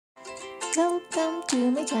Welcome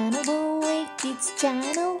to my channel, Boy Kids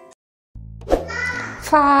channel.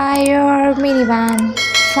 Fire minivan,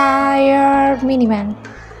 fire minivan,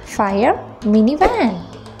 fire minivan.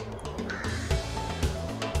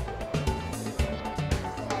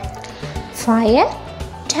 Fire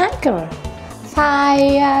tanker,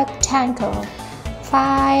 fire tanker,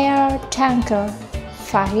 fire tanker,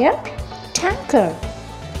 fire tanker.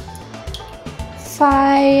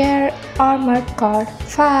 Fire armored car,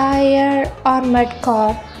 fire armored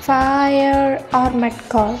car, fire armored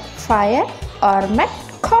car, fire armored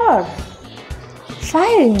car.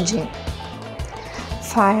 Fire engine,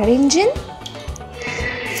 fire engine,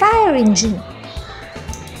 fire engine.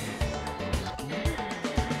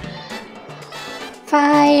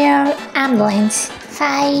 Fire ambulance,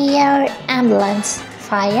 fire ambulance,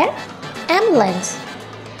 fire ambulance.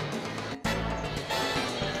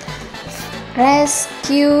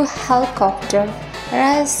 Rescue helicopter,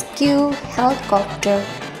 rescue helicopter,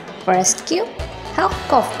 rescue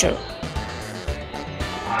helicopter.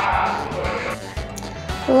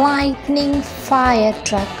 Lightning fire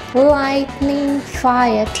truck, lightning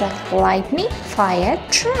fire truck, lightning fire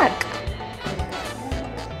truck.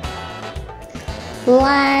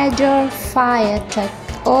 Ladder fire truck,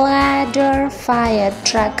 ladder fire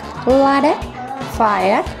truck, ladder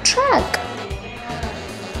fire truck.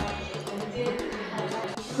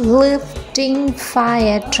 Lifting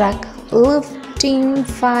fire truck, lifting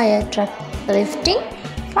fire truck, lifting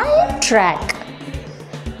fire truck.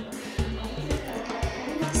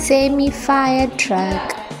 Semi fire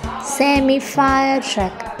truck, semi fire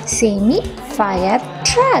truck, semi fire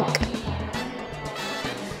truck.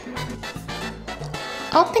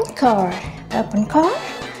 Open car, open car,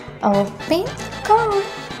 open car,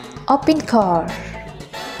 open car.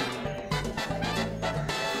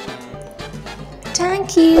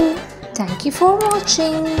 Thank you for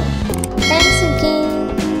watching. Thanks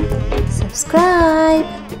again. Subscribe.